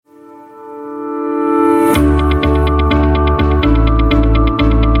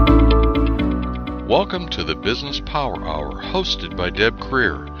Welcome to the Business Power Hour, hosted by Deb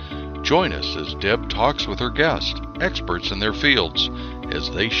Creer. Join us as Deb talks with her guests, experts in their fields,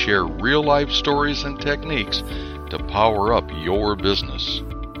 as they share real-life stories and techniques to power up your business.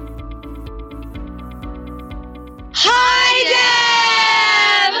 Hi,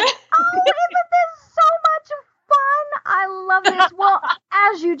 Deb! Oh, isn't this so much fun? I love this. Well,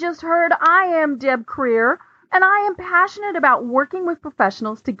 as you just heard, I am Deb Creer, and I am passionate about working with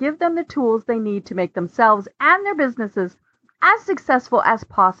professionals to give them the tools they need to make themselves and their businesses as successful as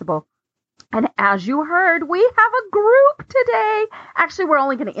possible. And as you heard, we have a group today. Actually, we're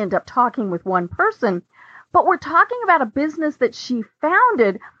only going to end up talking with one person, but we're talking about a business that she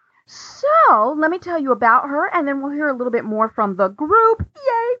founded. So let me tell you about her, and then we'll hear a little bit more from the group.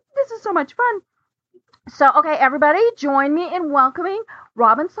 Yay, this is so much fun. So, okay, everybody, join me in welcoming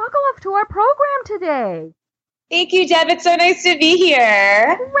Robin Sokoloff to our program today. Thank you, Deb. It's so nice to be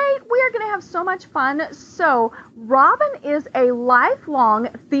here. Great. We are going to have so much fun. So, Robin is a lifelong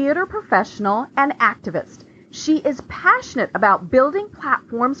theater professional and activist. She is passionate about building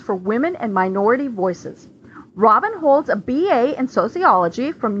platforms for women and minority voices. Robin holds a BA in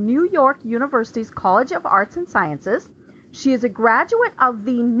sociology from New York University's College of Arts and Sciences. She is a graduate of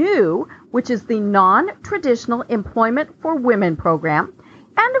the NEW, which is the Non-Traditional Employment for Women program,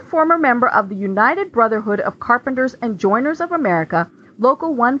 and a former member of the United Brotherhood of Carpenters and Joiners of America,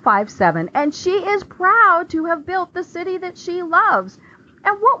 Local 157, and she is proud to have built the city that she loves.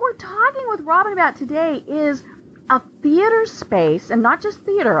 And what we're talking with Robin about today is a theater space, and not just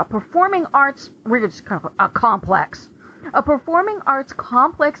theater, a performing arts, we're just kind of a complex, a performing arts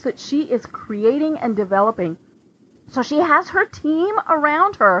complex that she is creating and developing. So she has her team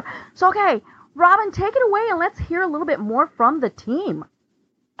around her. So, okay, Robin, take it away and let's hear a little bit more from the team.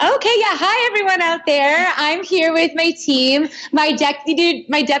 Okay, yeah. Hi, everyone out there. I'm here with my team. My deputy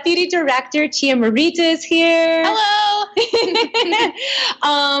director, Chia Marita, is here. Hello.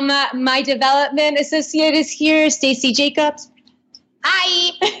 My development associate is here, Stacy Jacobs.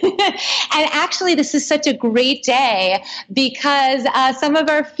 Hi. And actually, this is such a great day because some of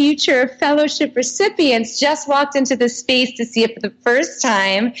our future fellowship recipients just walked into the space to see it for the first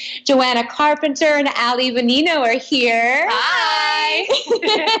time. Joanna Carpenter and Ali Bonino are here. Hi.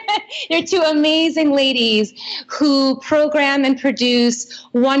 They're two amazing ladies who program and produce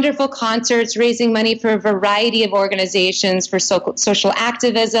wonderful concerts raising money for a variety of organizations for social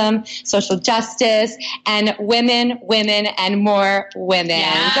activism, social justice, and women, and more women.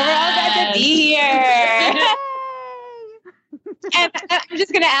 Yes. So we're all glad to be here. And I'm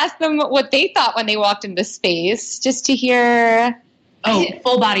just going to ask them what they thought when they walked into space, just to hear. Oh,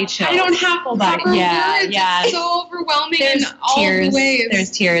 full body chill. I don't have full body. Yeah. It's so overwhelming There's in all tears. the ways.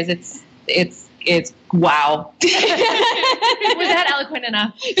 There's tears. It's wow. Was that eloquent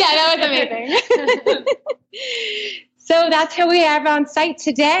enough? Yeah, that was amazing. So that's who we have on site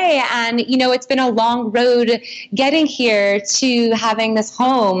today. And, it's been a long road getting here to having this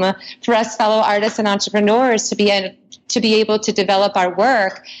home for us fellow artists and entrepreneurs to be able to develop our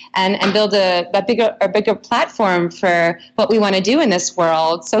work and build a bigger platform for what we want to do in this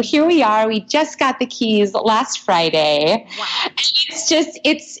world. So here we are. We just got the keys last Friday. Wow.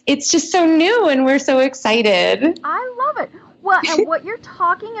 It's just so new and we're so excited. I love it. Well, and what you're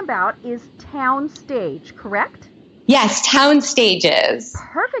talking about is Town Stage, correct? Yes, Town Stages.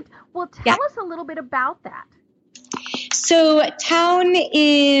 Perfect. Well, tell us a little bit about that. So Town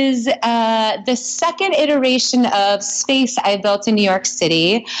is the second iteration of space I built in New York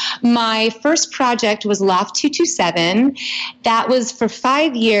City. My first project was Loft 227. That was for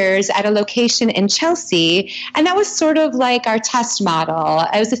 5 years at a location in Chelsea. And that was sort of like our test model.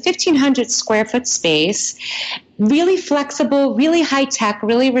 It was a 1,500 square foot space, really flexible, really high tech,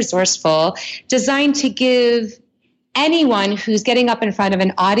 really resourceful, designed to give anyone who's getting up in front of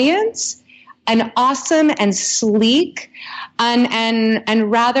an audience an awesome and sleek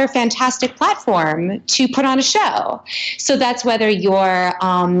and rather fantastic platform to put on a show. So that's whether you're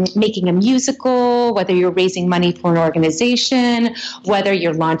making a musical, whether you're raising money for an organization, whether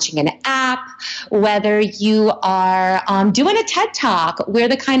you're launching an app, whether you are doing a TED Talk. We're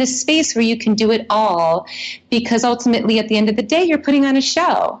the kind of space where you can do it all, because ultimately at the end of the day, you're putting on a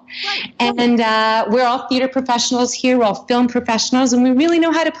show. Right. And we're all theater professionals here, we're all film professionals, and we really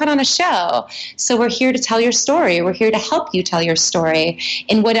know how to put on a show. So we're here to tell your story. We're here to help you tell your story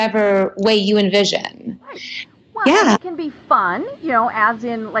in whatever way you envision. Right. Well, it can be fun, as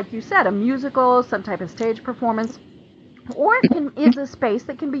in, like you said, a musical, some type of stage performance, or it's a space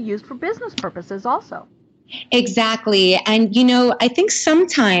that can be used for business purposes also. Exactly. And, I think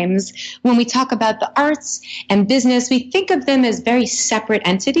sometimes when we talk about the arts and business, we think of them as very separate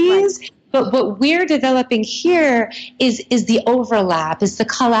entities. Right. But what we're developing here is the overlap, is the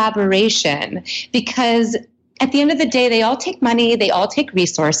collaboration, because at the end of the day, they all take money, they all take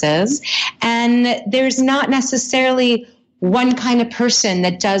resources, and there's not necessarily one kind of person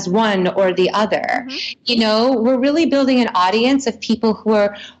that does one or the other. We're really building an audience of people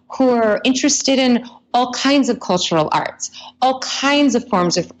who are interested in all kinds of cultural arts, all kinds of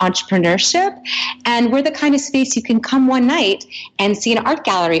forms of entrepreneurship. And we're the kind of space you can come one night and see an art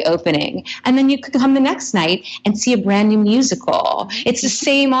gallery opening. And then you could come the next night and see a brand new musical. It's the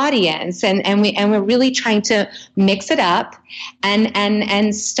same audience. And we're really trying to mix it up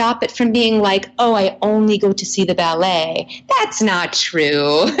and stop it from being like, oh, I only go to see the ballet. That's not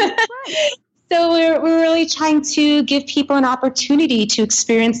true. So we're really trying to give people an opportunity to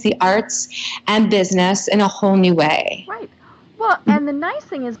experience the arts and business in a whole new way. Right. Well, and the nice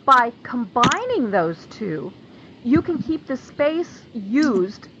thing is by combining those two, you can keep the space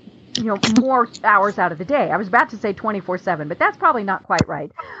used, more hours out of the day. I was about to say 24/7, but that's probably not quite right.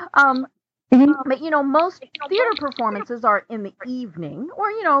 But, most theater performances are in the evening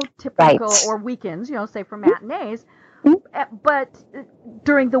or, typical or weekends, say for matinees. But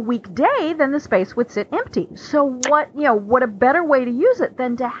during the weekday, then the space would sit empty. So what a better way to use it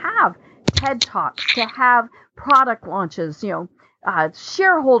than to have TED Talks, to have product launches,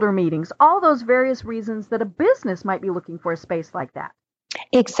 shareholder meetings, all those various reasons that a business might be looking for a space like that.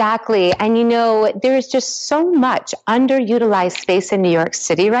 Exactly. And, there's just so much underutilized space in New York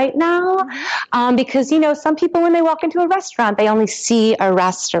City right now because, some people, when they walk into a restaurant, they only see a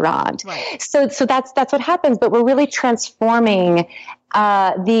restaurant. Right. So that's what happens. But we're really transforming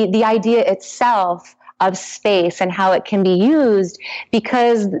the idea itself of space and how it can be used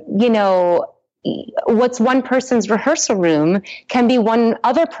because, what's one person's rehearsal room can be one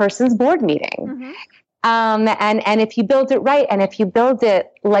other person's board meeting. And if you build it right, and if you build it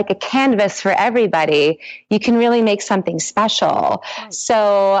like a canvas for everybody, you can really make something special. Right.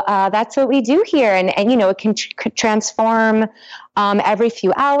 So that's what we do here, and it can transform every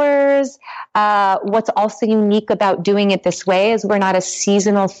few hours. What's also unique about doing it this way is we're not a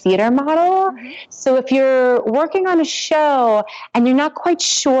seasonal theater model. So if you're working on a show and you're not quite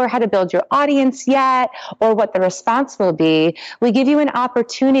sure how to build your audience yet or what the response will be, we give you an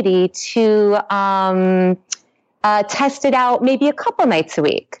opportunity to test it out maybe a couple nights a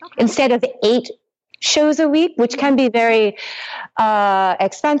week instead of 8 shows a week, which can be very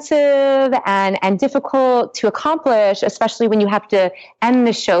expensive and difficult to accomplish, especially when you have to end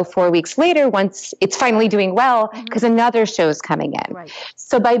the show 4 weeks later once it's finally doing well because another show is coming in. Right.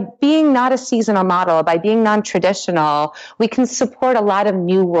 So by being not a seasonal model, by being non-traditional, we can support a lot of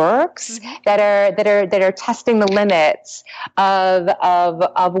new works that are testing the limits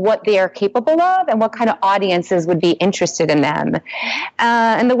of what they are capable of and what kind of audiences would be interested in them.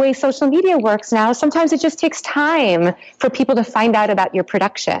 And the way social media works now, sometimes it just takes time for people to find out about your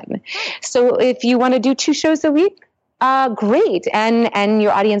production. So if you want to do 2 shows a week, great, and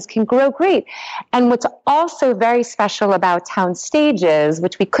your audience can grow, great. And what's also very special about Town Stages,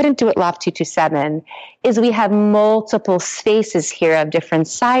 which we couldn't do at Loft 227, is we have multiple spaces here of different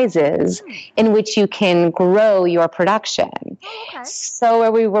sizes in which you can grow your production. So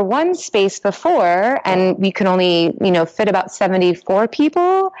where we were one space before, and we could only, fit about 74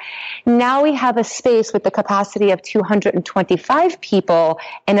 people, now we have a space with the capacity of 225 people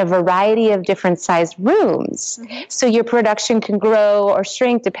in a variety of different sized rooms. So your production can grow or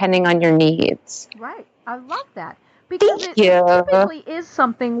shrink depending on your needs. Right. I love that. Because it typically is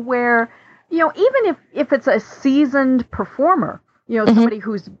something where, even if it's a seasoned performer, somebody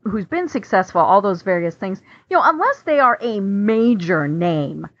who's been successful, all those various things, unless they are a major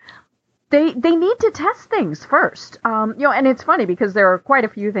name, they need to test things first. And it's funny because there are quite a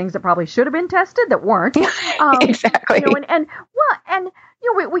few things that probably should have been tested that weren't. Exactly.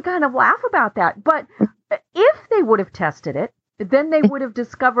 We kind of laugh about that, but if they would have tested it, then they would have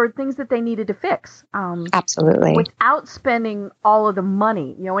discovered things that they needed to fix. Absolutely. Without spending all of the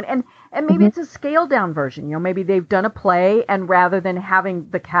money, and maybe it's a scaled down version. Maybe they've done a play, and rather than having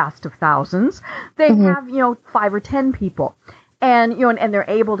the cast of thousands, they have 5 or 10 people, and and they're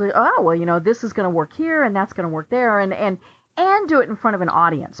able to this is going to work here and that's going to work there, and do it in front of an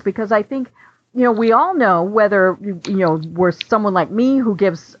audience, because I think. We all know, whether, we're someone like me who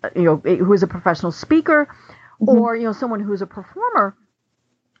gives, who is a professional speaker, or, someone who's a performer,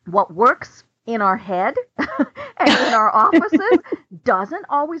 what works in our head and in our offices doesn't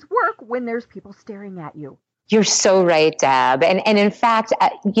always work when there's people staring at you. You're so right, Deb. And in fact,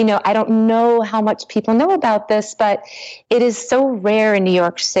 I don't know how much people know about this, but it is so rare in New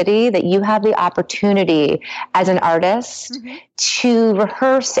York City that you have the opportunity as an artist to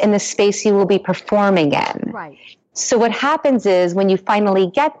rehearse in the space you will be performing in. Right. So what happens is when you finally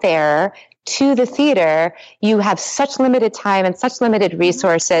get there to the theater, you have such limited time and such limited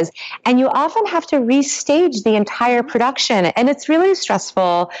resources, and you often have to restage the entire production. And it's really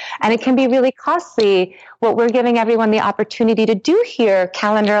stressful and it can be really costly. What we're giving everyone the opportunity to do here,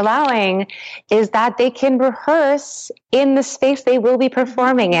 calendar allowing, is that they can rehearse in the space they will be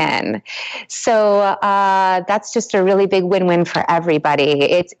performing in. So that's just a really big win-win for everybody.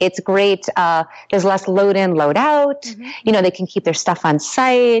 It's great. There's less load in, load out. They can keep their stuff on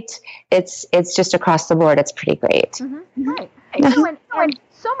site. It's just across the board. It's pretty great. Right. And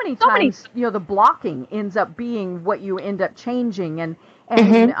so many times, the blocking ends up being what you end up changing, and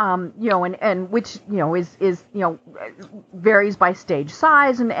which is varies by stage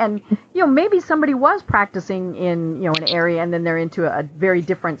size, and maybe somebody was practicing in an area and then they're into a very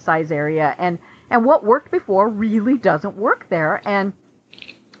different size area, and what worked before really doesn't work there, and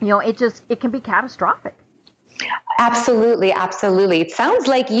it can be catastrophic. Absolutely, absolutely. It sounds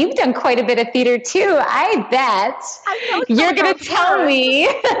like you've done quite a bit of theater too. I bet. I know you're going to tell me.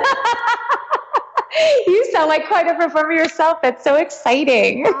 You sound like quite a performer yourself. That's so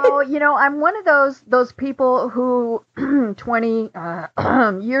exciting. Oh, I'm one of those people who 20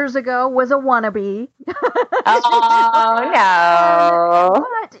 years ago was a wannabe. Oh no!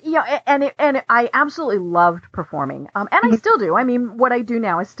 But and I absolutely loved performing, and I still do. I mean, what I do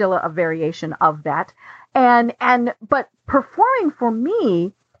now is still a variation of that, but performing for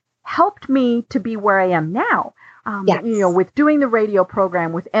me helped me to be where I am now. Yes. With doing the radio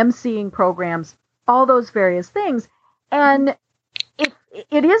program, with emceeing programs, all those various things. And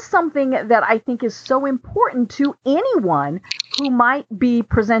it is something that I think is so important to anyone who might be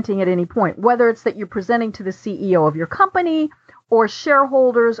presenting at any point, whether it's that you're presenting to the CEO of your company or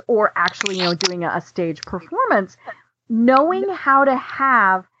shareholders or actually, doing a stage performance, knowing how to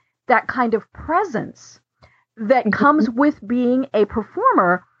have that kind of presence that comes with being a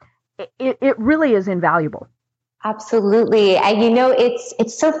performer, it really is invaluable. Absolutely. And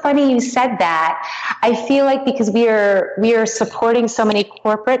it's so funny you said that. I feel like because we are supporting so many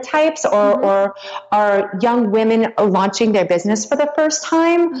corporate types or are young women launching their business for the first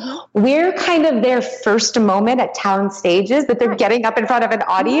time, we're kind of their first moment at town stages that they're getting up in front of an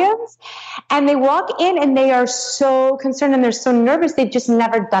audience, and they walk in and they are so concerned and they're so nervous. They've just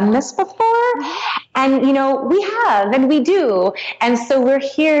never done this before. And we have, and we do. And so we're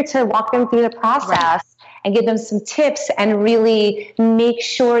here to walk them through the process. And give them some tips and really make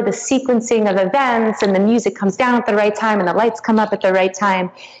sure the sequencing of events and the music comes down at the right time and the lights come up at the right time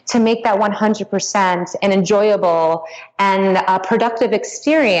to make that 100% an enjoyable and productive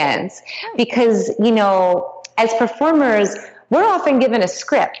experience. Because, as performers, we're often given a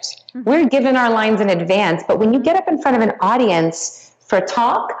script. We're given our lines in advance. But when you get up in front of an audience for a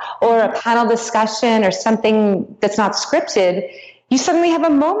talk or a panel discussion or something that's not scripted, you suddenly have a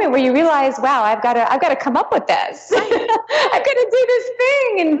moment where you realize, wow, I've got to come up with this. I've got to do this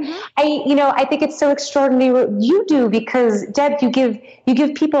thing. And I think it's so extraordinary what you do, because Deb, you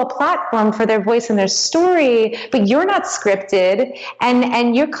give people a platform for their voice and their story, but you're not scripted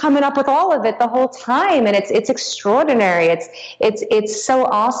and you're coming up with all of it the whole time. And it's extraordinary. It's so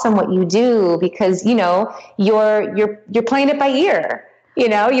awesome what you do, because, you're playing it by ear. You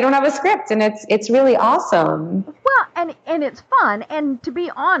don't have a script, and it's really awesome. Well, and it's fun. And to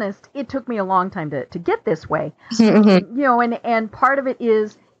be honest, it took me a long time to get this way. And part of it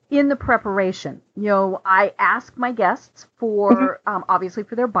is in the preparation. I ask my guests for, obviously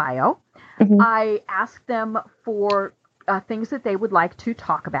for their bio. I ask them for things that they would like to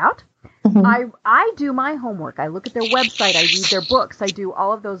talk about. I do my homework. I look at their website. I read their books. I do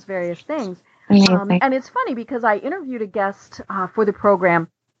all of those various things. And it's funny because I interviewed a guest for the program,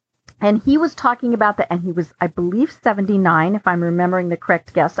 and he was talking about that, and he was, I believe, 79, if I'm remembering the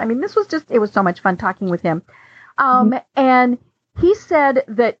correct guest. I mean, it was so much fun talking with him. And he said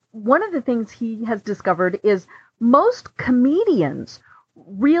that one of the things he has discovered is most comedians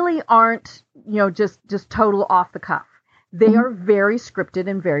really aren't, just total off the cuff. They are very scripted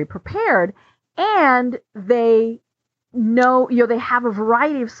and very prepared, and they know, they have a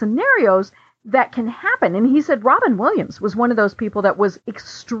variety of scenarios that can happen. And he said Robin Williams was one of those people that was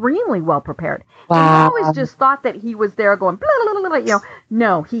extremely well prepared. Wow. And I always just thought that he was there going, blah, blah, blah, blah,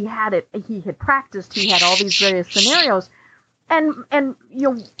 no, he had it. He had practiced. He had all these various scenarios. And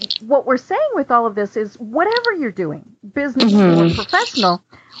what we're saying with all of this is whatever you're doing, business or professional,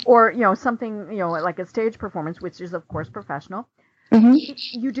 or something like a stage performance, which is of course professional,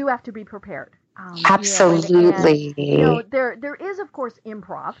 you do have to be prepared. Absolutely. There is of course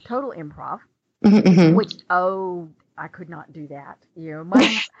improv, total improv, which I could not do that.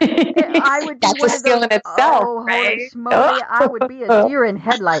 I would be That's one a of skill those. in itself, Holy right? smoly! I would be a deer in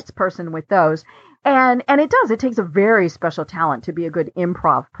headlights person with those. And it takes a very special talent to be a good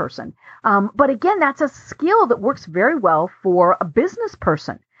improv person. But again, that's a skill that works very well for a business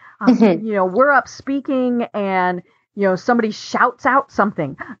person. We're up speaking and somebody shouts out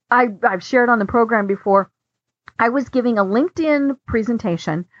something. I've shared on the program before. I was giving a LinkedIn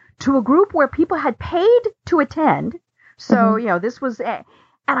presentation to a group where people had paid to attend. So, this was, and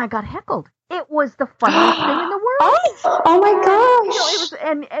I got heckled. It was the funniest thing in the world. Oh my gosh. It was,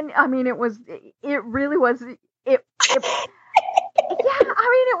 and I mean, it really was, yeah, I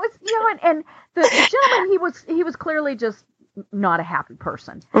mean, it was, and the gentleman, he was clearly just not a happy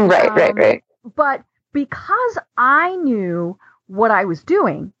person. Right. But because I knew what I was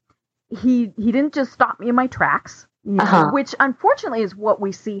doing, he didn't just stop me in my tracks, which unfortunately is what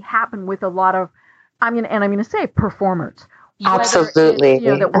we see happen with a lot of, I'm going to say performers. Absolutely.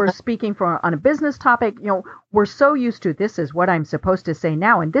 That we're speaking on a business topic, we're so used to this is what I'm supposed to say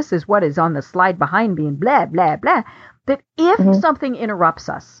now, and this is what is on the slide behind me, and blah, blah, blah, that if something interrupts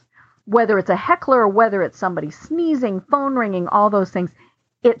us, whether it's a heckler or whether it's somebody sneezing, phone ringing, all those things,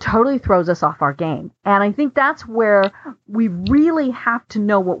 it totally throws us off our game. And I think that's where we really have to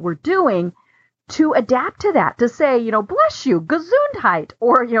know what we're doing to adapt to that, to say, bless you, Gesundheit,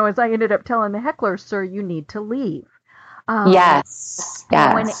 or, as I ended up telling the heckler, sir, you need to leave. Yes.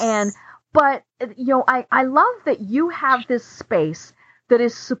 But I love that you have this space that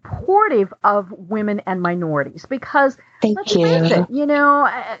is supportive of women and minorities, because let's face it,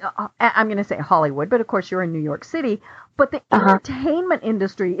 I'm going to say Hollywood, but of course you're in New York City, but the entertainment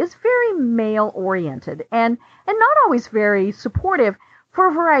industry is very male oriented and not always very supportive for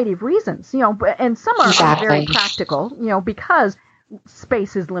a variety of reasons, and some are very practical, because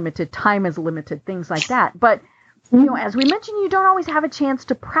space is limited, time is limited, things like that. But as we mentioned, you don't always have a chance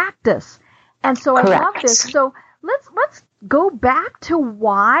to practice. And so I love this. So let's go back to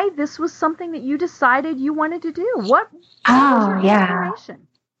why this was something that you decided you wanted to do. What was your inspiration?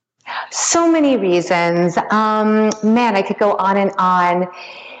 So many reasons. Man, I could go on and on.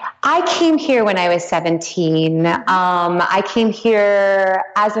 I came here when I was 17. I came here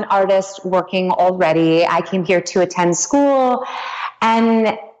as an artist working already. I came here to attend school,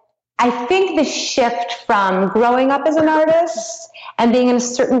 and I think the shift from growing up as an artist and being in a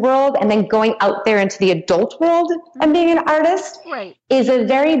certain world and then going out there into the adult world and being an artist is a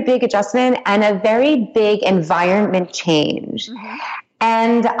very big adjustment and a very big environment change.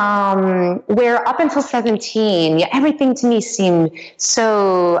 And where up until 17, everything to me seemed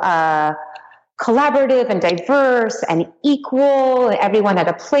so collaborative and diverse and equal, and everyone had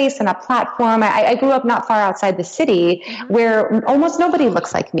a place and a platform. I grew up not far outside the city where almost nobody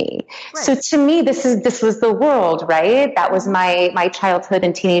looks like me. So to me, this was the world, right? That was my childhood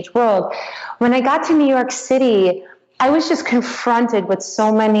and teenage world. When I got to New York City, I was just confronted with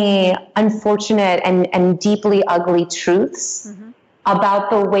so many unfortunate and deeply ugly truths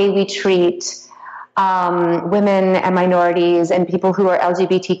about the way we treat women and minorities and people who are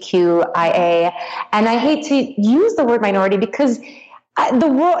LGBTQIA. And I hate to use the word minority because the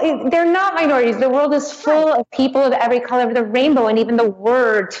world, they're not minorities. The world is full of people of every color of the rainbow. And even the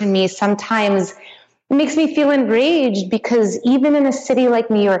word to me sometimes makes me feel enraged, because even in a city like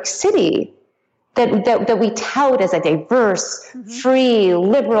New York City, that we tout as a diverse, free,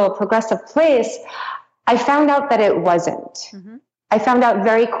 liberal, progressive place, I found out that it wasn't. I found out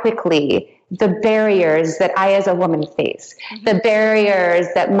very quickly the barriers that I as a woman face, the barriers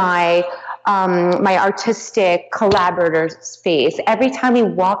that my artistic collaborators face. Every time we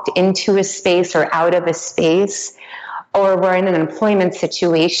walked into a space or out of a space, or we're in an employment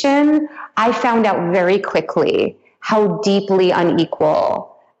situation, I found out very quickly how deeply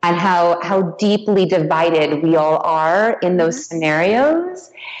unequal and how deeply divided we all are in those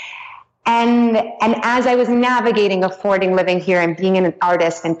scenarios. And as I was navigating affording living here and being an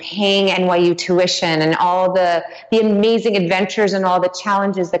artist and paying NYU tuition and all the amazing adventures and all the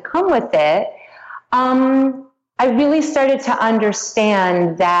challenges that come with it, I really started to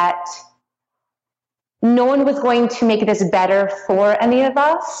understand that no one was going to make this better for any of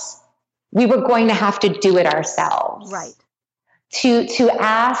us. We were going to have to do it ourselves. Right. To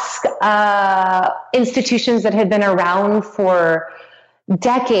ask institutions that had been around for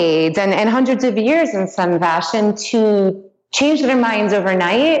decades and hundreds of years in some fashion to change their minds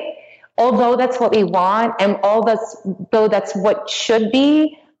overnight, although that's what we want, and although that's what should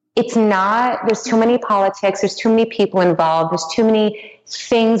be, it's not. There's too many politics. There's too many people involved. There's too many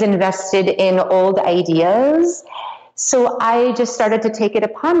things invested in old ideas. So I just started to take it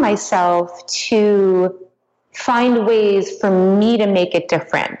upon myself to find ways for me to make it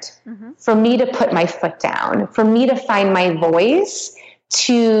different, for me to put my foot down, for me to find my voice,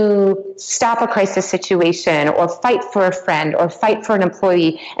 to stop a crisis situation or fight for a friend or fight for an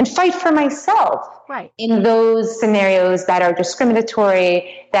employee and fight for myself in those scenarios that are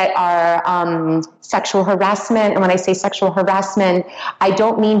discriminatory, that are sexual harassment. And when I say sexual harassment, I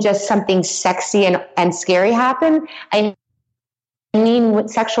don't mean just something sexy and scary happen. I mean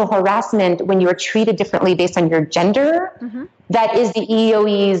sexual harassment when you are treated differently based on your gender. That is the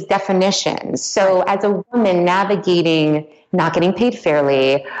EOE's definition. So as a woman navigating not getting paid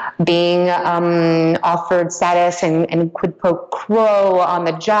fairly, being offered status and quid pro quo on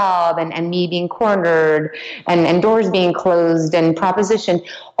the job, and me being cornered, and doors being closed and proposition,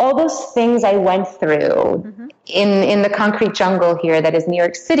 all those things I went through in the concrete jungle here that is New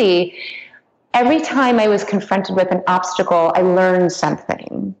York City. Every time I was confronted with an obstacle, I learned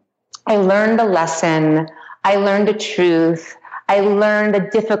something. I learned a lesson. I learned a truth. I learned the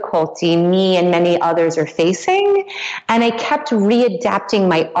difficulty me and many others are facing, and I kept readapting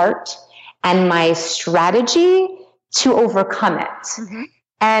my art and my strategy to overcome it.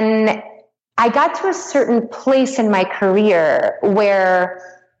 And I got to a certain place in my career where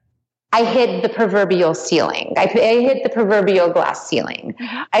I hit the proverbial ceiling. I hit the proverbial glass ceiling.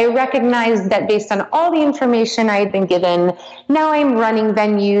 I recognized that based on all the information I had been given, now I'm running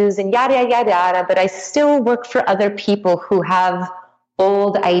venues and yada, yada, yada, but I still work for other people who have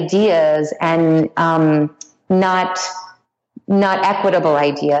old ideas and not equitable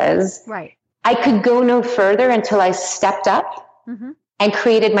ideas. I could go no further until I stepped up and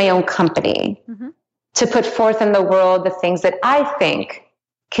created my own company to put forth in the world the things that I think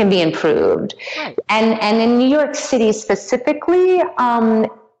can be improved. And in New York City specifically,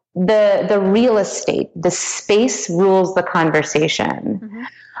 the real estate, the space rules the conversation.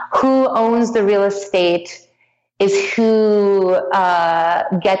 Who owns the real estate is who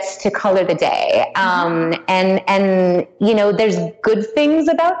gets to color the day. And you know, there's good things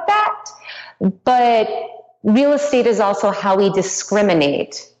about that, but real estate is also how we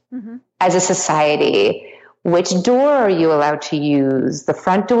discriminate as a society. Which door are you allowed to use? The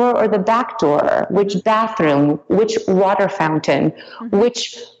front door or the back door? Which bathroom? Which water fountain?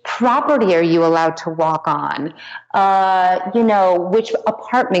 Which property are you allowed to walk on? You know, which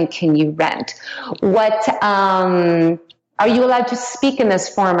apartment can you rent? What, are you allowed to speak in this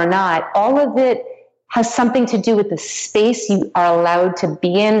forum or not? All of it has something to do with the space you are allowed to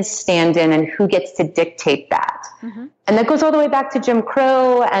be in, stand in, and who gets to dictate that. And that goes all the way back to Jim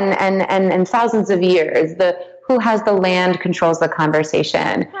Crow and thousands of years. Who has the land controls the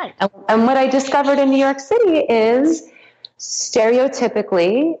conversation. And what I discovered in New York City is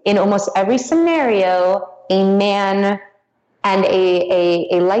stereotypically, in almost every scenario, a man and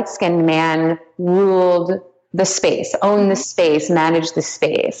a light-skinned man ruled the space, owned the space, managed the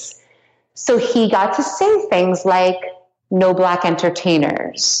space. So he got to say things like, no black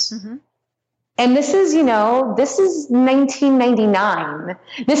entertainers. And this is, you know, this is 1999.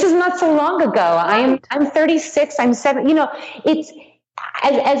 This is not so long ago. I'm 36. I'm 7. You know, it's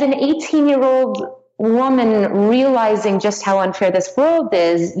as an 18-year-old woman realizing just how unfair this world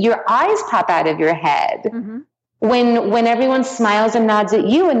is, your eyes pop out of your head when everyone smiles and nods at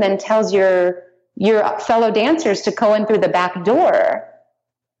you and then tells your fellow dancers to go in through the back door.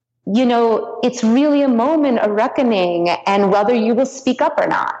 You know, it's really a moment, a reckoning, and whether you will speak up or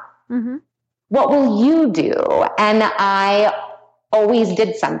not. What will you do? And I always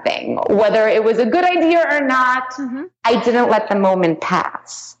did something, whether it was a good idea or not. I didn't let the moment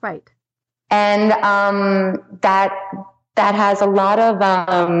pass. And that has a lot of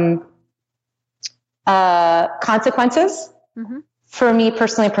consequences for me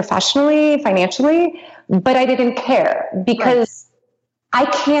personally, professionally, financially. But I didn't care because I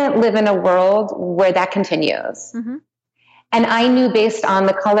can't live in a world where that continues. And I knew based on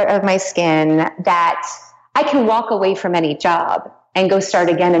the color of my skin that I can walk away from any job and go start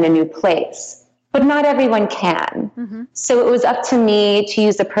again in a new place, but not everyone can. So it was up to me to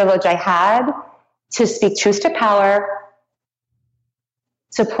use the privilege I had to speak truth to power,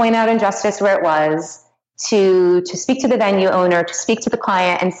 to point out injustice where it was, to speak to the venue owner, to speak to the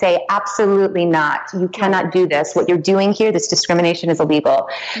client and say, absolutely not. You cannot do this. What you're doing here, this discrimination is illegal.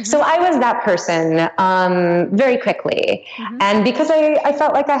 Mm-hmm. So I was that person very quickly. Mm-hmm. And because I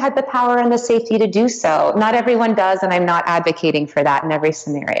felt like I had the power and the safety to do so. Not everyone does, and I'm not advocating for that in every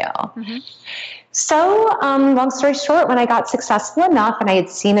scenario. Mm-hmm. So, long story short, when I got successful enough and I had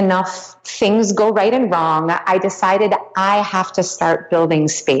seen enough things go right and wrong, I decided I have to start building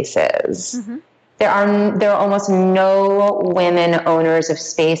spaces. Mm-hmm. There are almost no women owners of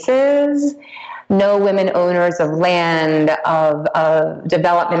spaces, no women owners of land, of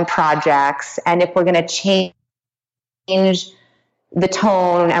development projects. And if we're going to change the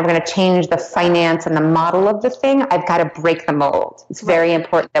tone and we're going to change the finance and the model of the thing, I've got to break the mold. It's very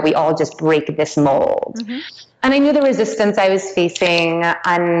important that we all just break this mold. Mm-hmm. And I knew the resistance I was facing,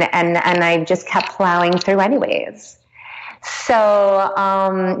 and I just kept plowing through anyways. So,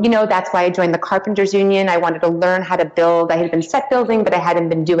 that's why I joined the Carpenters Union. I wanted to learn how to build. I had been set building, but I hadn't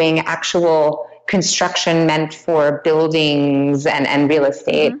been doing actual construction meant for buildings and real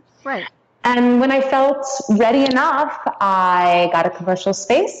estate. Mm-hmm. Right. And when I felt ready enough, I got a commercial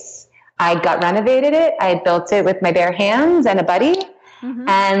space. I got renovated it. I built it with my bare hands and a buddy. Mm-hmm.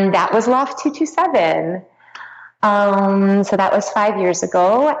 And that was Loft 227. So that was 5 years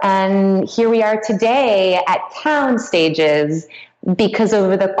ago. And here we are today at town stages, because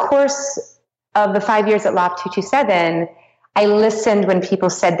over the course of the 5 years at Loft 227, I listened when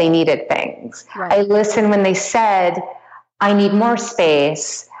people said they needed things. Right. I listened when they said, I need more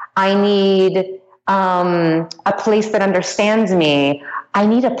space. I need a place that understands me. I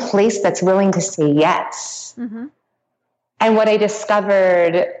need a place that's willing to say yes. Mm-hmm. And what I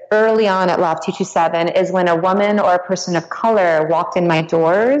discovered early on at Loft 227 is when a woman or a person of color walked in my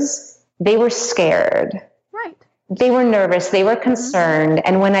doors, they were scared. Right. They were nervous. They were concerned. Mm-hmm.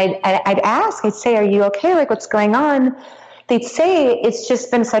 And when I'd ask, I'd say, are you okay? Like, what's going on? They'd say, it's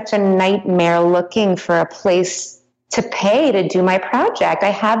just been such a nightmare looking for a place to pay to do my project. I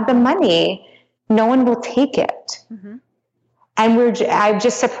have the money. No one will take it. Mm-hmm. And I'm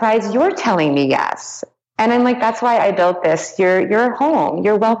just surprised you're telling me yes. And I'm like, that's why I built this. You're home.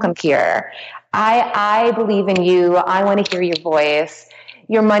 You're welcome here. I believe in you. I want to hear your voice.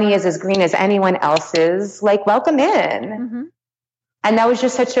 Your money is as green as anyone else's. Like, welcome in. Mm-hmm. And that was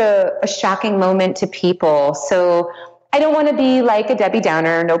just such a shocking moment to people. So I don't want to be like a Debbie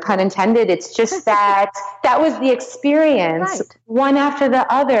Downer, no pun intended. It's just that was the experience. Right. One after the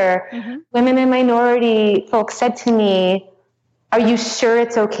other. Mm-hmm. Women and minority folks said to me, are you sure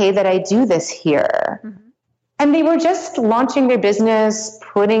it's okay that I do this here? Mm-hmm. And they were just launching their business,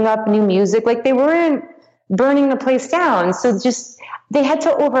 putting up new music. Like, they weren't burning the place down. So just, they had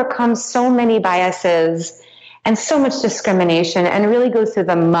to overcome so many biases and so much discrimination and really go through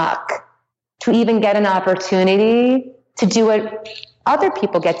the muck to even get an opportunity to do what other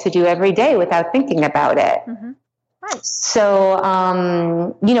people get to do every day without thinking about it. Mm-hmm. Right.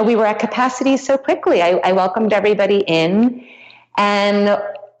 So, we were at capacity so quickly. I welcomed everybody in. And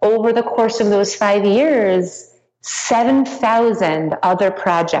over the course of those 5 years, 7,000 other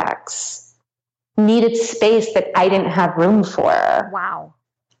projects needed space that I didn't have room for. Wow.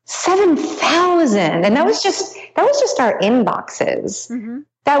 7,000. And that was just our inboxes. Mm-hmm.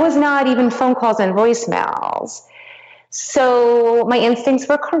 That was not even phone calls and voicemails. So my instincts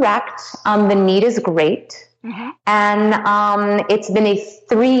were correct. The need is great. Mm-hmm. And it's been a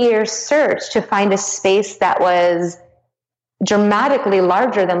 3-year search to find a space that was dramatically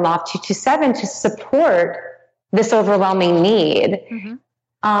larger than Loft 227 to support this overwhelming need.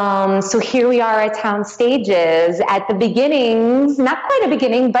 Mm-hmm. So here we are at town stages at the beginnings, not quite a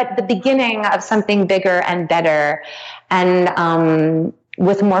beginning, but the beginning of something bigger and better, and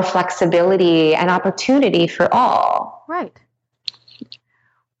with more flexibility and opportunity for all. Right.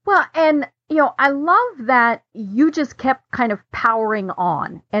 Well, and I love that you just kept kind of powering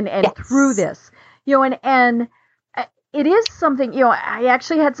on and yes. through this, and it is something, I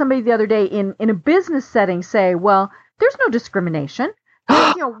actually had somebody the other day in a business setting say, well, there's no discrimination.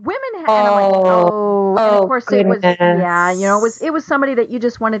 Women have, and I'm like, and of course goodness. It was somebody that you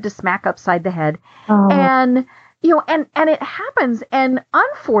just wanted to smack upside the head. And, and it happens. And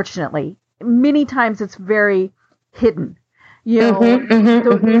unfortunately, many times it's very hidden.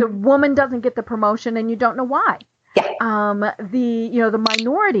 The woman doesn't get the promotion and you don't know why. Yeah. The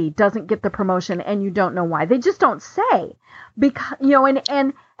minority doesn't get the promotion and you don't know why. They just don't say, because,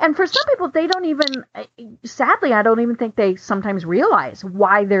 and for some people, they don't even, sadly, I don't even think they sometimes realize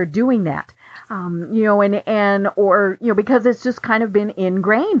why they're doing that. Because it's just kind of been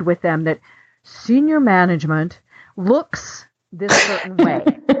ingrained with them that senior management looks this certain way.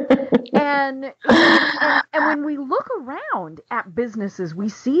 And when we look around at businesses, we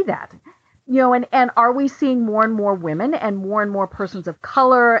see that, and are we seeing more and more women and more persons of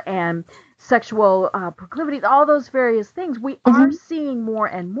color and sexual proclivities, all those various things? We are seeing more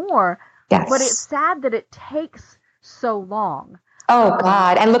and more, Yes. but it's sad that it takes so long. Oh,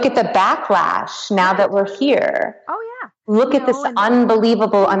 God. And look at the backlash now that we're here. Oh, yeah. Look at this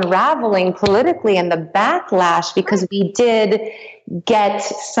unbelievable unraveling politically and the backlash, because we did get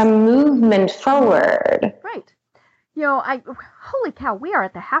some movement forward. Right. Holy cow, we are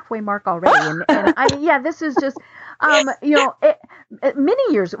at the halfway mark already. And I mean, yeah, this is just,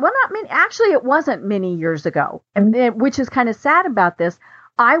 many years, well, not many, actually it wasn't many years ago, which is kind of sad about this.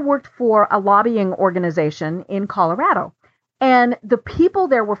 I worked for a lobbying organization in Colorado. And the people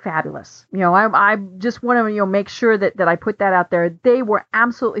there were fabulous. I just want to make sure that I put that out there. They were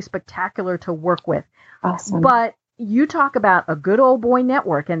absolutely spectacular to work with. Awesome. But you talk about a good old boy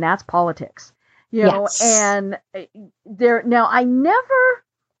network, and that's politics. Yes. And now I never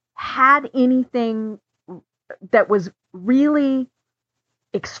had anything that was really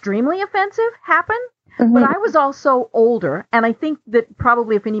extremely offensive happen. But I was also older, and I think that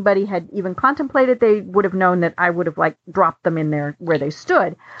probably if anybody had even contemplated, they would have known that I would have dropped them in there where they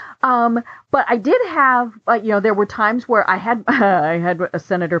stood. But I did have, there were times where I had a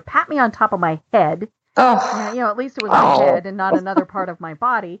senator pat me on top of my head. Oh, at least it was my head and not another part of my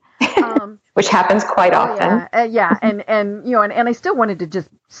body. Which happens quite often. Yeah, and I still wanted to just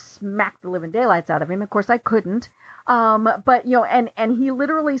smack the living daylights out of him. Of course, I couldn't. But and he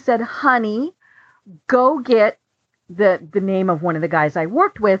literally said, "Honey, go get the name of one of the guys I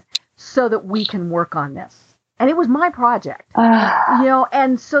worked with so that we can work on this." And it was my project,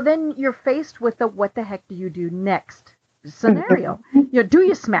 and so then you're faced with the what the heck do you do next scenario. Do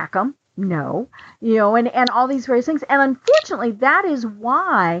you smack them? No. And all these various things. And unfortunately, that is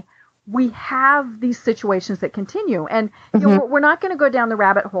why we have these situations that continue. And we're not going to go down the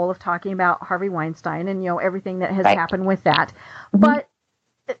rabbit hole of talking about Harvey Weinstein and everything that has happened with that. But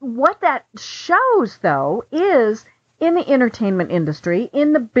what that shows, though, is in the entertainment industry,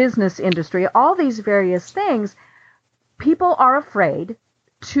 in the business industry, all these various things, people are afraid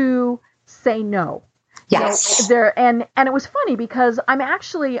to say no. Yes. And it was funny because I'm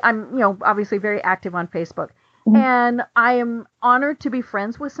obviously very active on Facebook. And I am honored to be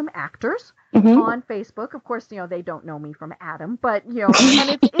friends with some actors on Facebook. Of course, they don't know me from Adam, but, and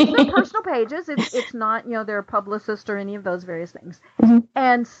it's their personal pages. It's not, their publicist or any of those various things.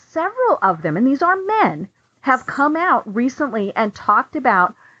 And several of them, and these are men, have come out recently and talked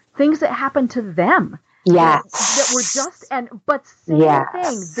about things that happened to them. Yes. That were just, but same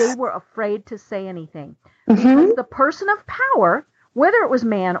thing, they were afraid to say anything. Because the person of power, whether it was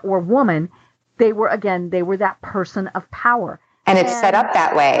man or woman, they were that person of power. And it's set up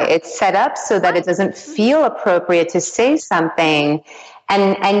that way. It's set up so that it doesn't feel appropriate to say something.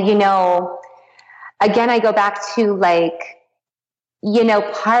 And again, I go back to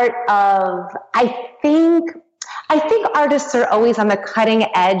part of, I think artists are always on the cutting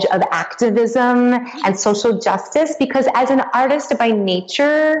edge of activism and social justice, because as an artist by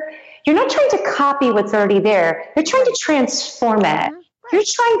nature, you're not trying to copy what's already there. You're trying to transform it. You're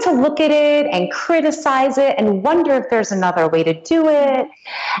trying to look at it and criticize it and wonder if there's another way to do it.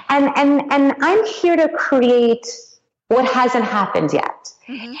 And I'm here to create what hasn't happened yet.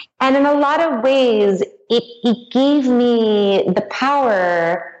 And in a lot of ways, it gave me the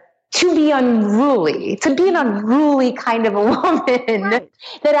power to be unruly, to be an unruly kind of a woman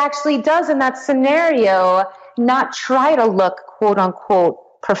that actually does in that scenario not try to look, quote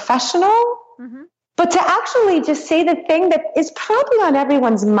unquote, professional, but to actually just say the thing that is probably on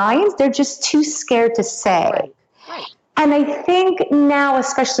everyone's minds. They're just too scared to say. And I think now,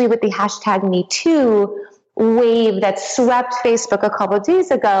 especially with the hashtag #MeToo wave that swept Facebook a couple of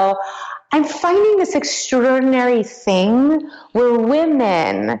days ago, I'm finding this extraordinary thing where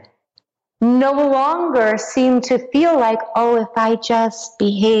women no longer seem to feel like, oh, if I just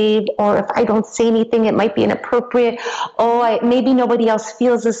behave or if I don't say anything, it might be inappropriate. Maybe nobody else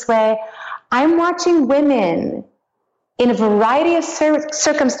feels this way. I'm watching women in a variety of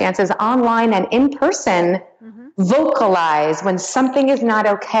circumstances, online and in person, vocalize when something is not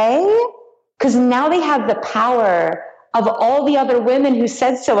okay, because now they have the power of all the other women who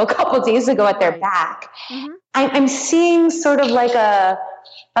said so a couple of days ago at their back. I'm seeing sort of like a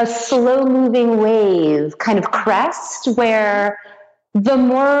slow-moving wave kind of crest where the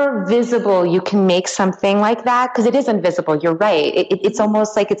more visible you can make something like that, because it is invisible, you're right. It's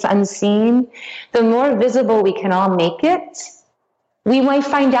almost like it's unseen. The more visible we can all make it, we might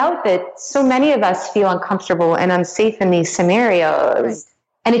find out that so many of us feel uncomfortable and unsafe in these scenarios.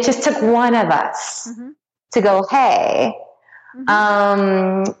 And it just took one of us to go, hey.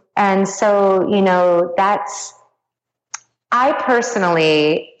 And so, I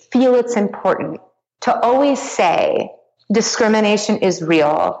personally feel it's important to always say discrimination is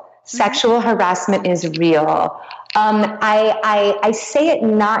real. Sexual harassment is real. I say it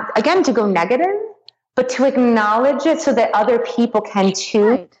not, again, to go negative, but to acknowledge it so that other people can too.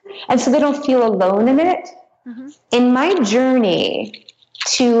 Right. And so they don't feel alone in it. In my journey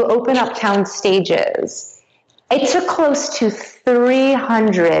to open up Town Stages, it took close to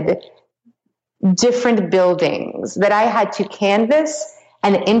 300 different buildings that I had to canvas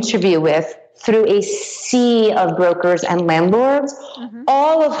and interview with through a sea of brokers and landlords,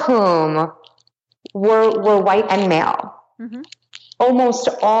 all of whom were white and male. Almost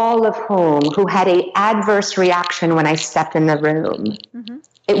all of whom who had an adverse reaction when I stepped in the room.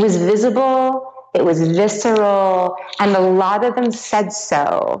 It was visible, it was visceral, and a lot of them said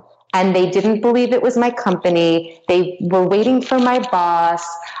so. And they didn't believe it was my company. They were waiting for my boss.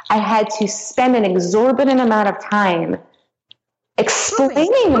 I had to spend an exorbitant amount of time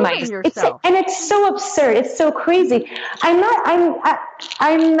explaining myself. And it's so absurd. It's so crazy. I'm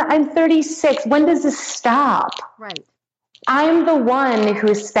 36. When does this stop? Right. I'm the one who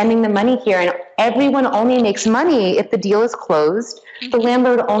is spending the money here, and everyone only makes money if the deal is closed. The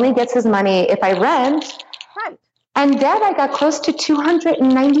landlord only gets his money if I rent. Right. And Deb, I got close to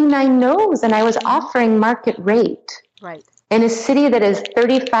 299 no's, and I was offering market rate. Right. In a city that is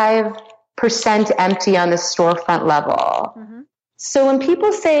 35% empty on the storefront level. So when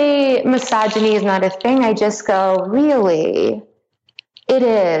people say misogyny is not a thing, I just go, really? It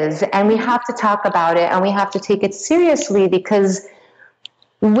is. And we have to talk about it, and we have to take it seriously, because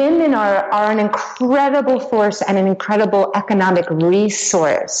women are an incredible force and an incredible economic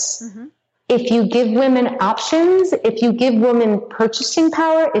resource. If you give women options, if you give women purchasing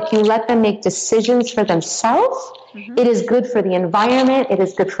power, if you let them make decisions for themselves, it is good for the environment, it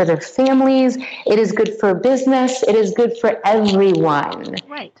is good for their families, it is good for business, it is good for everyone.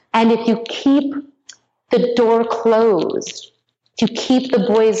 Right. And if you keep the door closed, if you keep the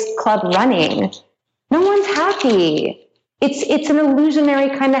boys' club running, no one's happy. It's an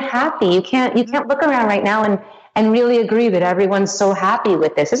illusionary kind of happy. You can't look around right now and really agree that everyone's so happy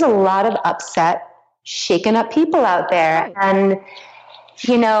with this. There's a lot of upset, shaken up people out there. Right. And,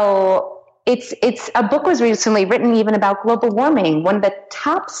 it's a book was recently written even about global warming. One of the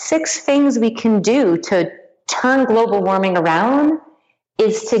top 6 things we can do to turn global warming around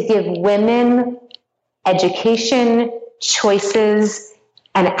is to give women education, choices,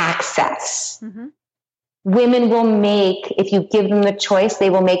 and access. Women will make, if you give them the choice, they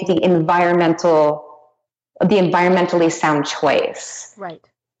will make the environmentally sound choice. Right.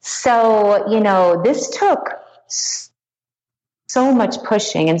 So, this took so much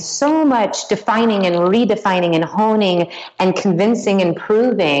pushing and so much defining and redefining and honing and convincing and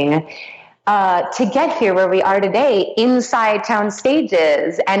proving to get here where we are today inside Town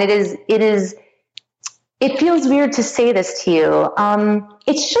Stages. And it feels weird to say this to you.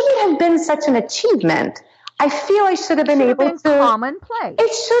 It shouldn't have been such an achievement. I feel I should have been able to. Commonplace.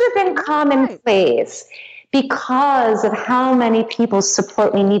 It should have been commonplace. Because of how many people's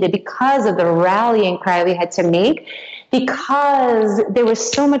support we needed, because of the rallying cry we had to make, because there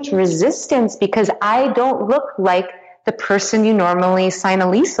was so much resistance, because I don't look like the person you normally sign a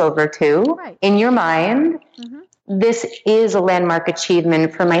lease over to in your mind. This is a landmark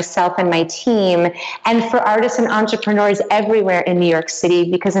achievement for myself and my team, and for artists and entrepreneurs everywhere in New York City,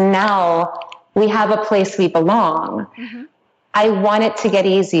 because now we have a place we belong. I want it to get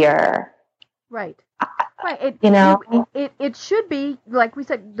easier. Right. Right. It should be, like we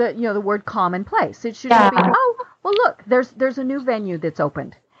said, the word commonplace. It should be, oh, well, look, there's a new venue that's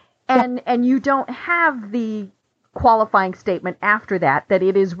opened. And you don't have the qualifying statement after that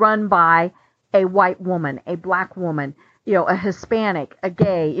it is run by a white woman, a black woman, a Hispanic, a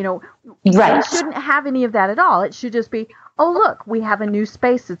gay, Right. You shouldn't have any of that at all. It should just be, oh, look, we have a new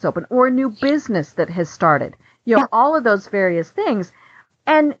space that's open, or a new business that has started, all of those various things.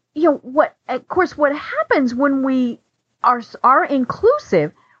 And, what happens when we are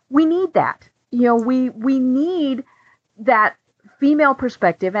inclusive, we need that. We need that female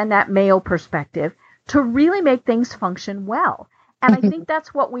perspective and that male perspective to really make things function well. And I think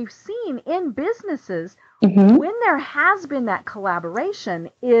that's what we've seen in businesses when there has been that collaboration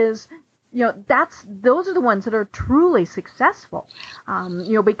is, those are the ones that are truly successful,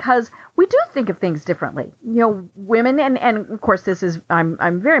 because we do think of things differently. Women, and of course this is,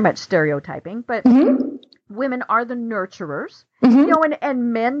 I'm very much stereotyping, but women are the nurturers,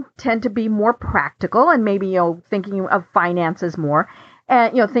 and men tend to be more practical and maybe, thinking of finances more.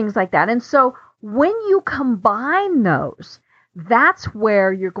 and things like that. And so when you combine those, that's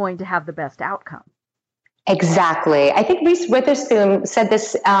where you're going to have the best outcome. Exactly. I think Reese Witherspoon said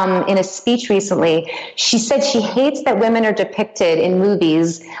this in a speech recently. She said she hates that women are depicted in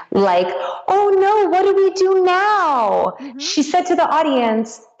movies like, oh no, what do we do now? Mm-hmm. She said to the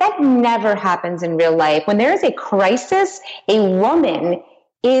audience, that never happens in real life. When there is a crisis, a woman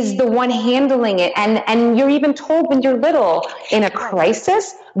is the one handling it. And you're even told when you're little, in a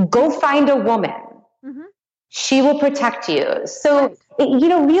crisis, go find a woman. Mm-hmm. She will protect you. So,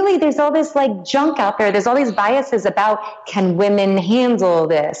 really, there's all this like junk out there. There's all these biases about, can women handle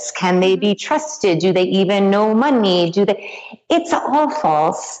this? Can they be trusted? Do they even know money? It's all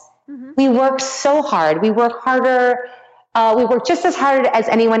false. Mm-hmm. We work so hard. We work harder. We work just as hard as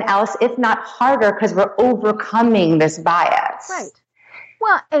anyone else, if not harder, because we're overcoming this bias. Right.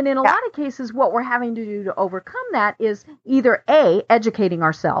 Well, and in a lot of cases, what we're having to do to overcome that is either educating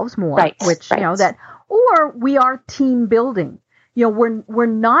ourselves more, or we are team building. We're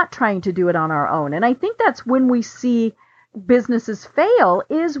not trying to do it on our own. And I think that's when we see businesses fail,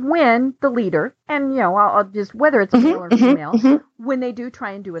 is when the leader, and I'll just, whether it's male or female, when they do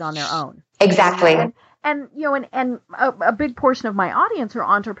try and do it on their own. Exactly. And a big portion of my audience are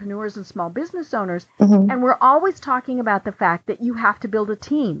entrepreneurs and small business owners. Mm-hmm. And we're always talking about the fact that you have to build a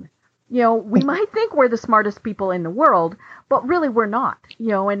team. We might think we're the smartest people in the world, but really we're not.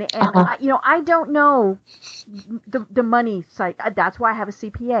 I don't know the money side. That's why I have a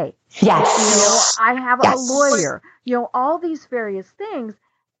CPA. Yes. I have a lawyer. All these various things,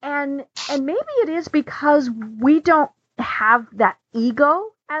 and maybe it is because we don't have that ego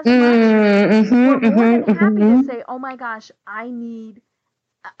as much. We're more than happy to say, "Oh my gosh, I need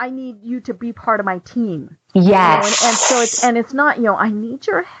you to be part of my team." Yes. And so it's not, I need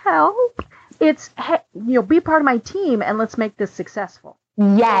your help. It's, be part of my team and let's make this successful.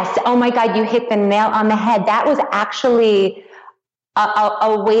 Yes. Oh my God, you hit the nail on the head. That was actually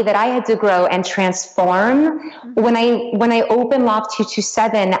a way that I had to grow and transform. Mm-hmm. When I opened Loft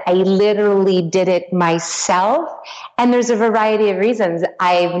 227, I literally did it myself. And there's a variety of reasons.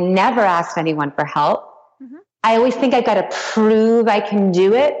 I've never asked anyone for help. Mm-hmm. I always think I got to prove I can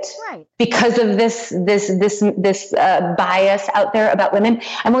do it, because of this bias out there about women.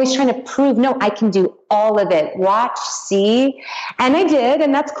 I'm always trying to prove, no, I can do all of it. Watch, see. And I did,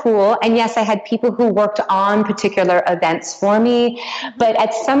 and that's cool. And yes, I had people who worked on particular events for me. But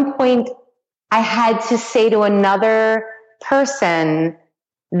at some point, I had to say to another person,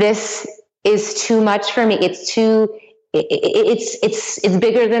 this is too much for me. It's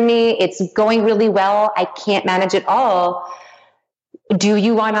bigger than me. It's going really well. I can't manage it all. Do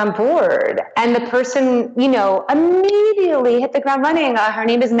you want on board? And the person, immediately hit the ground running. Her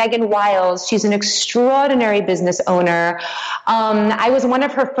name is Megan Wiles. She's an extraordinary business owner. I was one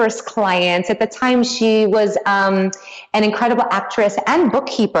of her first clients. At the time, she was an incredible actress and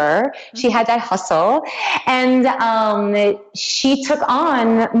bookkeeper. She had that hustle. And she took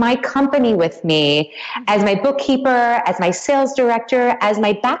on my company with me as my bookkeeper, as my sales director, as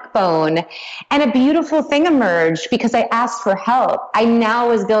my backbone. And a beautiful thing emerged because I asked for help. I now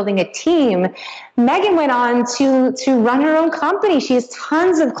was building a team. Megan went on to run her own company. She has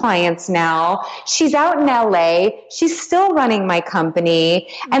tons of clients now. She's out in LA. She's still running my company.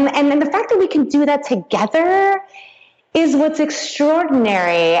 And the fact that we can do that together is what's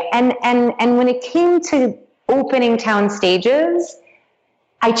extraordinary. And when it came to opening town stages,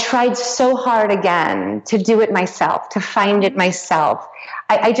 I tried so hard again to do it myself, to find it myself.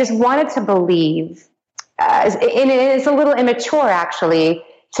 I just wanted to believe. And it's a little immature, actually,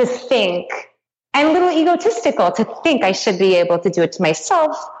 to think, and a little egotistical to think I should be able to do it to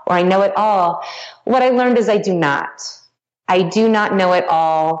myself, or I know it all. What I learned is I do not. I do not know it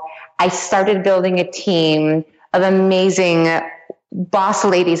all. I started building a team of amazing boss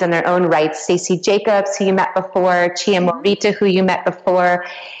ladies in their own right. Stacey Jacobs, who you met before, Chia Morita, who you met before.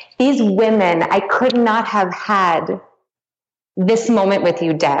 These women, I could not have had this moment with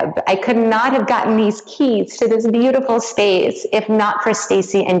you, Deb. I could not have gotten these keys to this beautiful space if not for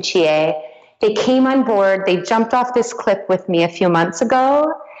Stacey and Chia. They came on board. They jumped off this cliff with me a few months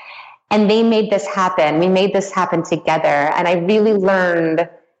ago, and they made this happen. We made this happen together. And I really learned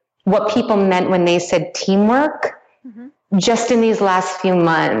what people meant when they said teamwork just in these last few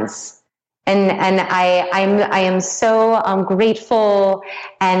months. And I am so grateful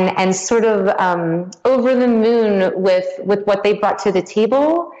and sort of over the moon with what they brought to the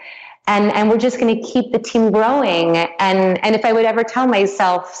table. And we're just going to keep the team growing. And if I would ever tell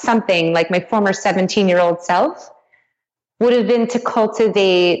myself something, like my former 17-year-old self would have been to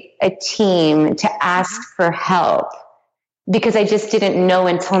cultivate a team, to ask for help, because I just didn't know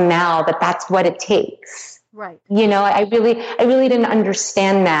until now that that's what it takes. Right. I really didn't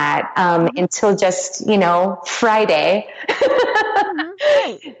understand that until just, Friday.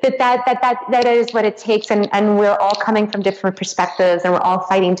 Right. that is what it takes, and we're all coming from different perspectives, and we're all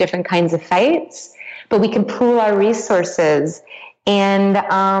fighting different kinds of fights, but we can pool our resources and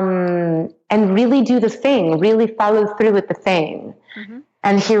really do the thing, really follow through with the thing. Mm-hmm.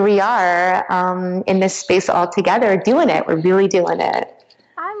 And here we are in this space all together doing it. We're really doing it.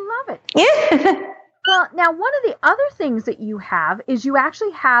 I love it. Yeah. Well, now, one of the other things that you have is you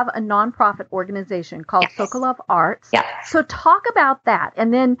actually have a nonprofit organization called Sokoloff Arts. Yeah. So talk about that.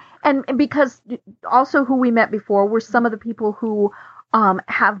 And because also who we met before were some of the people who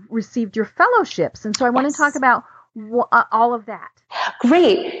have received your fellowships. And so I want to talk about all of that.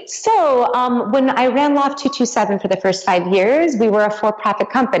 Great. So when I ran Loft 227 for the first 5 years, we were a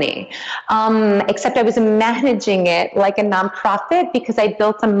for-profit company, except I was managing it like a nonprofit because I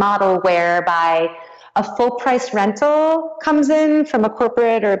built a model whereby a full price rental comes in from a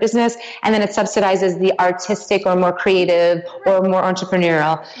corporate or a business, and then it subsidizes the artistic or more creative or more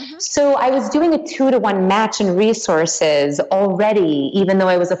entrepreneurial. Mm-hmm. So I was doing a 2-to-1 match in resources already, even though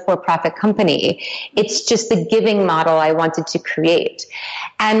I was a for-profit company. It's just the giving model I wanted to create.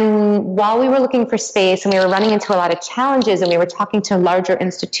 And while we were looking for space and we were running into a lot of challenges and we were talking to larger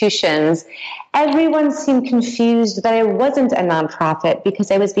institutions, everyone seemed confused that I wasn't a nonprofit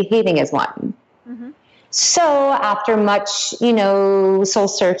because I was behaving as one. Mm-hmm. So after much, soul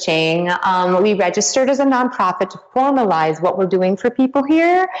searching, we registered as a nonprofit to formalize what we're doing for people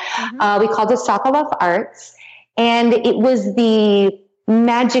here. Mm-hmm. We called it Sokoloff Arts. And it was the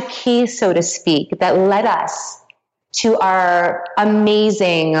magic key, so to speak, that led us to our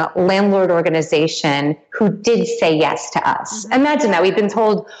amazing landlord organization who did say yes to us. Mm-hmm. Imagine that. We've been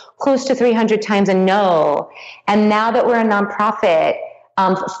told close to 300 times a no. And now that we're a nonprofit,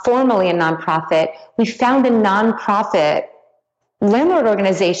 formally a nonprofit, we found a nonprofit landlord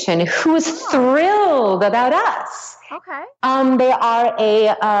organization who was thrilled about us. Okay. They are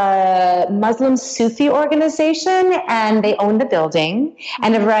a Muslim Sufi organization, and they own the building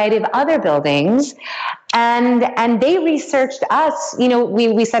and a variety of other buildings. And they researched us.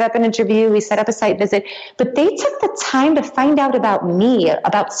 We set up an interview, we set up a site visit, but they took the time to find out about me,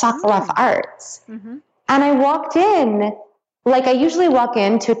 about Sokoloff Arts. Mm-hmm. And I walked in like I usually walk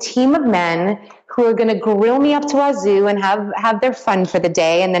into a team of men who are going to grill me up to wazoo and have their fun for the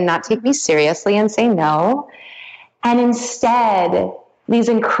day and then not take me seriously and say no. And instead, these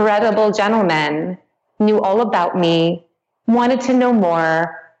incredible gentlemen knew all about me, wanted to know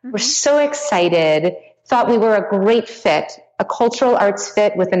more, were so excited, thought we were a great fit, a cultural arts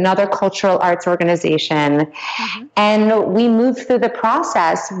fit with another cultural arts organization. Mm-hmm. And we moved through the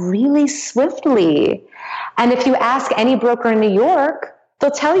process really swiftly. And if you ask any broker in New York,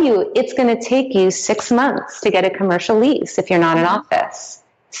 they'll tell you it's going to take you 6 months to get a commercial lease if you're not in office.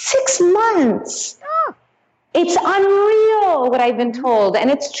 6 months. Oh. It's unreal what I've been told.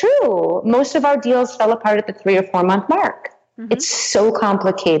 And it's true. Most of our deals fell apart at the 3 or 4 month mark. Mm-hmm. It's so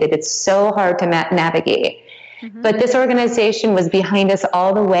complicated. It's so hard to navigate. Mm-hmm. But this organization was behind us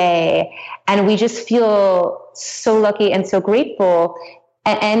all the way. And we just feel so lucky and so grateful.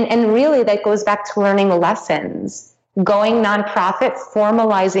 And really that goes back to learning the lessons. Going nonprofit,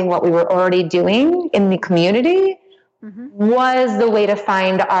 formalizing what we were already doing in the community was the way to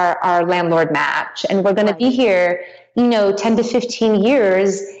find our landlord match. And we're going to be here, 10 to 15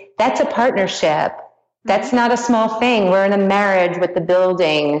 years. That's a partnership. That's not a small thing. We're in a marriage with the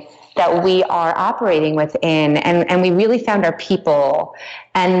building that we are operating within. And we really found our people.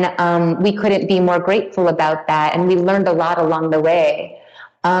 And we couldn't be more grateful about that. And we learned a lot along the way.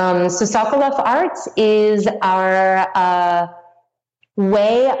 So Sokoloff Arts is our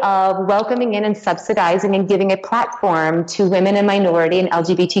way of welcoming in and subsidizing and giving a platform to women and minority and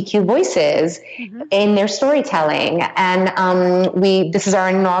LGBTQ voices in their storytelling. And this is our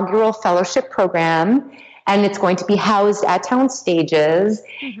inaugural fellowship program, and it's going to be housed at Town Stages.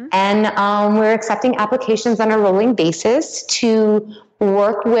 And we're accepting applications on a rolling basis to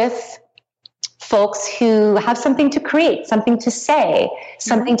work with folks who have something to create, something to say,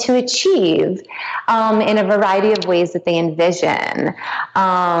 something to achieve in a variety of ways that they envision.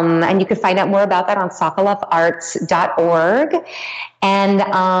 And you can find out more about that on sokoloffarts.org. And,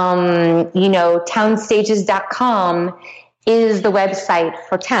 townstages.com is the website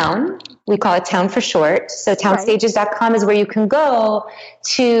for Town. We call it Town for short. So townstages.com is where you can go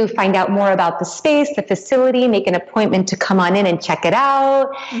to find out more about the space, the facility, make an appointment to come on in and check it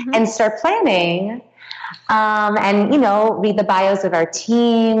out and start planning. And, read the bios of our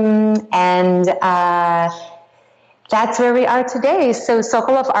team and That's where we are today. So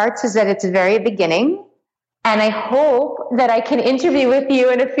Sokoloff Arts is at its very beginning. And I hope that I can interview with you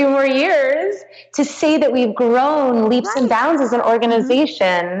in a few more years to say that we've grown leaps and bounds as an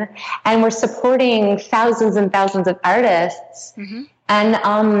organization, and we're supporting thousands and thousands of artists. And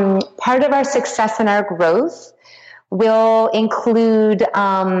part of our success and our growth will include,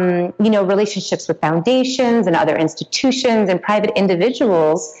 relationships with foundations and other institutions and private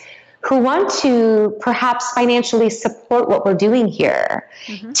individuals who want to perhaps financially support what we're doing here,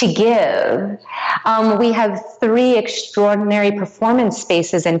 to give. We have 3 extraordinary performance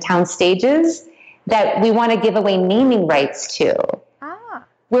spaces and town stages that we want to give away naming rights to.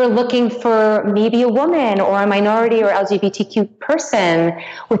 We're looking for maybe a woman or a minority or LGBTQ person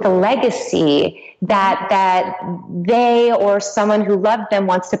with a legacy that they or someone who loved them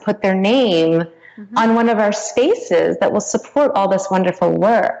wants to put their name on one of our spaces that will support all this wonderful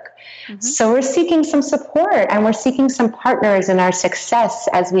work. So we're seeking some support, and we're seeking some partners in our success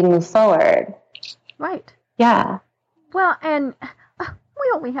as we move forward. Right. Yeah. Well, and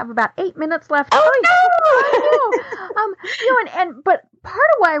we only have about 8 minutes left. Oh, no! But part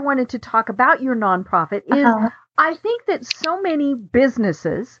of why I wanted to talk about your nonprofit is I think that so many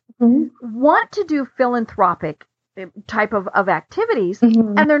businesses want to do philanthropic type of activities,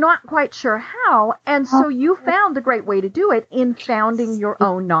 and they're not quite sure how. And so you found a great way to do it in founding your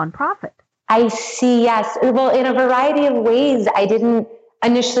own nonprofit. I see, yes. Well, in a variety of ways. I didn't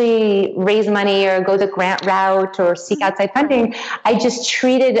initially raise money or go the grant route or seek outside funding. I just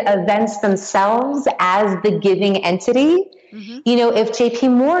treated events themselves as the giving entity. If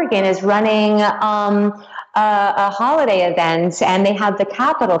JP Morgan is running a holiday event and they have the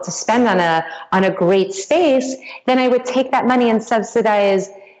capital to spend on a great space, then I would take that money and subsidize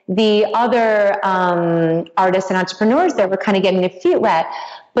the other artists and entrepreneurs that were kind of getting their feet wet.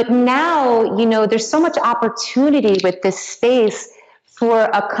 But now, there's so much opportunity with this space for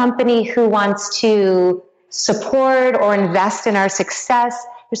a company who wants to support or invest in our success.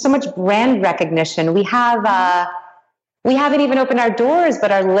 There's so much brand recognition. We haven't even opened our doors,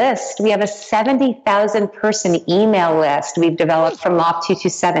 but our list, we have a 70,000 person email list we've developed from Loft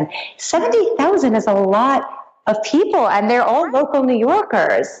 227. 70,000 is a lot of people, and they're all local New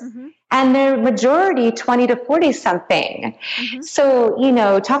Yorkers. And they're majority 20 to 40 something. So,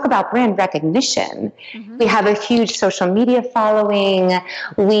 talk about brand recognition. We have a huge social media following.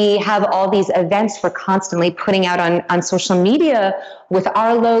 We have all these events we're constantly putting out on social media with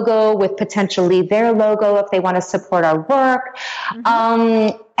our logo, with potentially their logo if they want to support our work.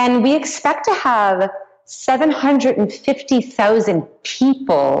 And we expect to have 750,000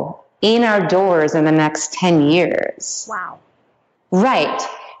 people in our doors in the next 10 years. Wow. Right.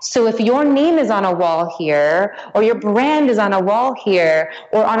 So if your name is on a wall here, or your brand is on a wall here,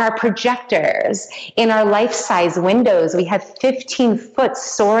 or on our projectors, in our life-size windows, we have 15-foot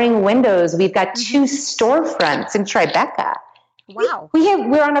soaring windows. We've got 2 storefronts in Tribeca. Wow.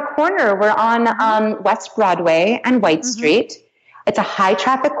 We're on a corner. We're on West Broadway and White Street. It's a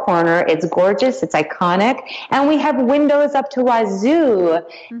high-traffic corner. It's gorgeous. It's iconic. And we have windows up to wazoo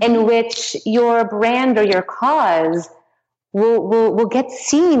in which your brand or your cause will get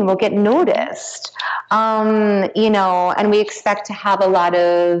seen, will get noticed. And we expect to have a lot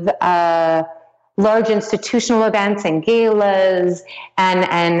of large institutional events and galas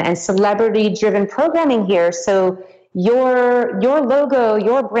and celebrity-driven programming here. So your logo,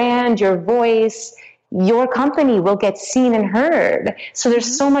 your brand, your voice, your company will get seen and heard. So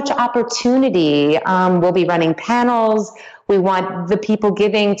there's so much opportunity. We'll be running panels. We want the people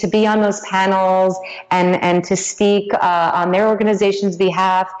giving to be on those panels and to speak on their organization's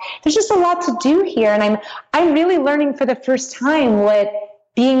behalf. There's just a lot to do here. And I'm really learning for the first time what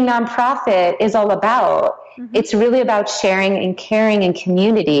being nonprofit is all about. It's really about sharing and caring and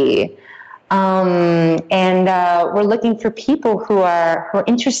community. And we're looking for people who are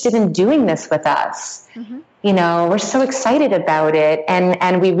interested in doing this with us. We're so excited about it. And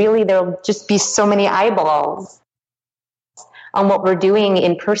there'll just be so many eyeballs on what we're doing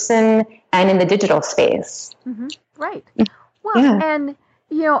in person and in the digital space. Right. Well, and,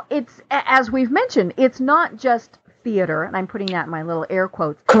 it's, as we've mentioned, it's not just theater, and I'm putting that in my little air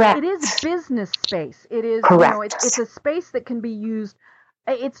quotes. Correct. It is business space. It is, correct. It's a space that can be used.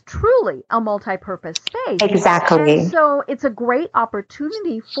 It's truly a multi-purpose space. Exactly. And so it's a great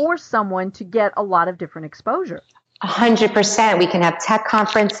opportunity for someone to get a lot of different exposure. 100%. We can have tech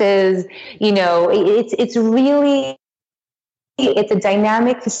conferences. It's a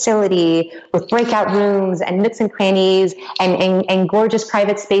dynamic facility with breakout rooms and nooks and crannies and gorgeous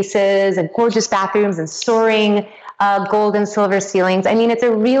private spaces and gorgeous bathrooms and soaring gold and silver ceilings. I mean, it's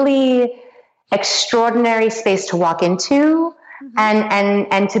extraordinary space to walk into,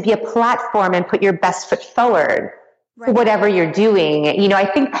 and to be a platform and put your best foot forward for whatever you're doing. I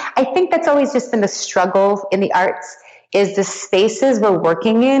think that's always just been the struggle in the arts, is the spaces we're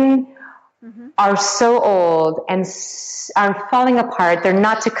working in are so old and are falling apart. They're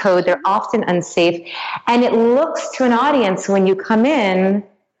not to code. They're often unsafe. And it looks to an audience when you come in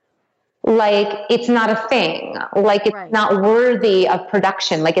like it's not a thing, like it's not worthy of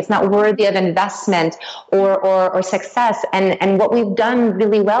production, like it's not worthy of investment or success. And what we've done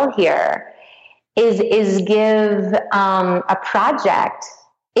really well here is give a project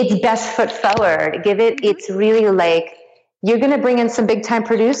its best foot forward. Give it, it's really like, you're going to bring in some big time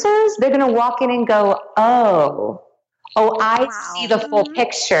producers. They're going to walk in and go, oh, I see the full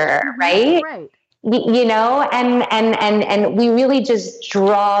picture, right? And we really just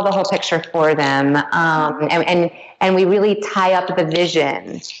draw the whole picture for them. And we really tie up the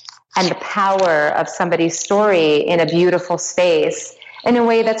vision and the power of somebody's story in a beautiful space in a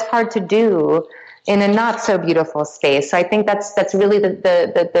way that's hard to do in a not so beautiful space. So I think that's really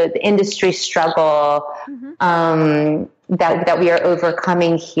the industry struggle that we are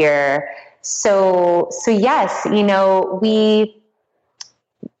overcoming here. So yes,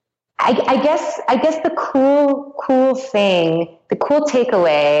 I guess the cool thing, the cool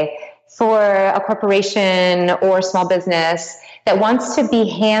takeaway for a corporation or small business that wants to be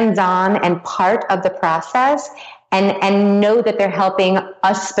hands-on and part of the process and know that they're helping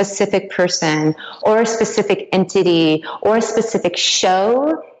a specific person or a specific entity or a specific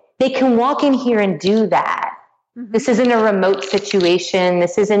show, they can walk in here and do that. This isn't a remote situation.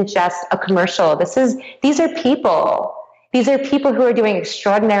 This isn't just a commercial. These are people. These are people who are doing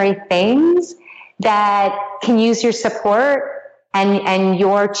extraordinary things that can use your support and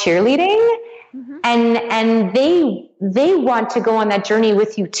your cheerleading. And they want to go on that journey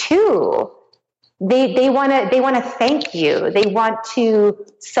with you too. They want to thank you. They want to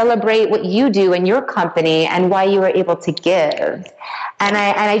celebrate what you do in your company and why you are able to give. And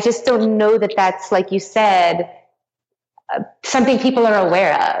I just don't know that that's, like you said, something people are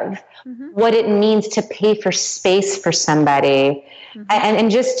aware of. What it means to pay for space for somebody.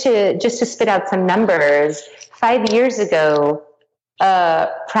 And just to spit out some numbers, 5 years ago,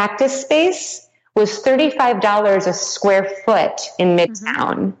 practice space was $35 a square foot in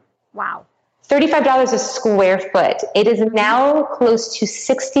Midtown. Wow. $35 a square foot. It is now close to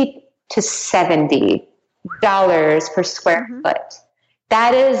 $60 to $70 per square foot.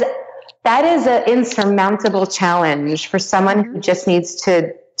 That is an insurmountable challenge for someone who just needs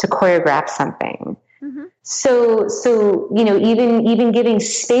to choreograph something. So even giving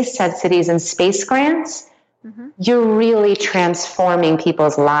space subsidies and space grants, you're really transforming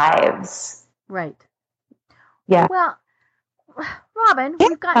people's lives. Right. Yeah. Well, Robin,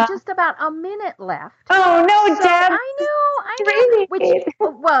 we've got just about a minute left. Oh no, so Deb! I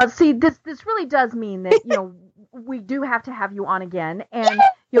know. Well, see, this really does mean that we do have to have you on again, and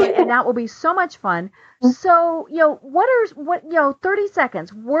and that will be so much fun. So 30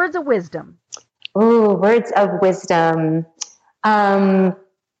 seconds, words of wisdom. Oh, words of wisdom.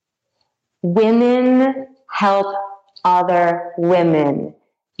 Women help other women.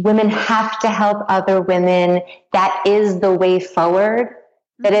 Women have to help other women. That is the way forward.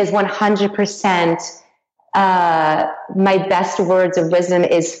 That is 100%. My best words of wisdom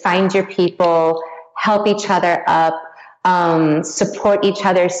is find your people, help each other up, support each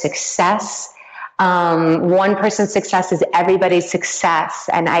other's success. One person's success is everybody's success.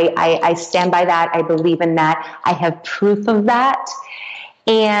 And I stand by that. I believe in that. I have proof of that.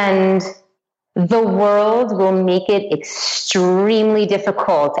 And the world will make it extremely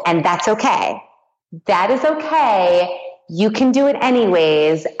difficult, and that's okay. That is okay. You can do it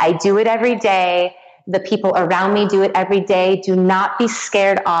anyways. I do it every day. The people around me do it every day. Do not be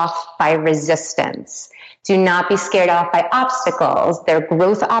scared off by resistance. Do not be scared off by obstacles. They're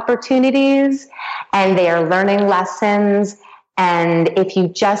growth opportunities, and they are learning lessons. And if you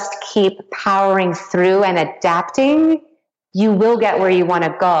just keep powering through and adapting, you will get where you want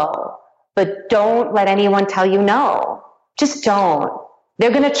to go. But don't let anyone tell you no. Just don't.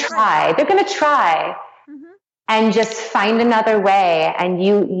 They're going to try. They're going to try. And just find another way. And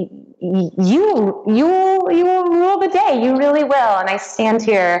you will rule the day. You really will. And I stand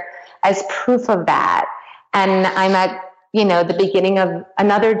here as proof of that. And I'm at, the beginning of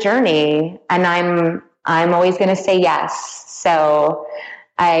another journey. And I'm always going to say yes. So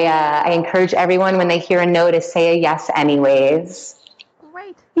I encourage everyone when they hear a no to say a yes anyways.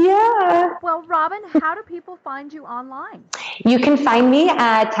 right. Yeah. Well, Robin, how do people find you online? You can find me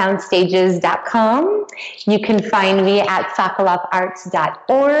at townstages.com. You can find me at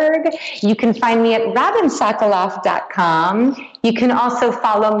sokoloffarts.org. You can find me at robinsokoloff.com. You can also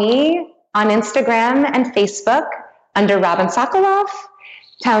follow me on Instagram and Facebook under Robin Sokoloff,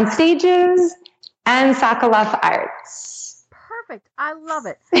 Town Stages, and Sokoloff Arts. Perfect. I love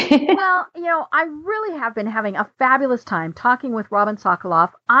it. Well, I really have been having a fabulous time talking with Robin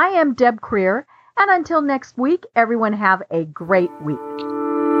Sokoloff. I am Deb Creer, and until next week, everyone have a great week.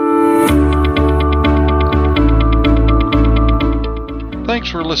 Thanks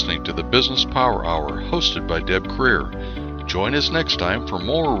for listening to the Business Power Hour, hosted by Deb Creer. Join us next time for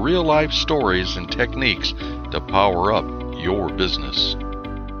more real-life stories and techniques to power up your business.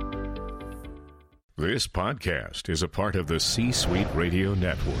 This podcast is a part of the C-Suite Radio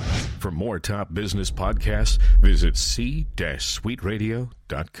Network. For more top business podcasts, visit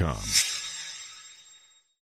c-suiteradio.com.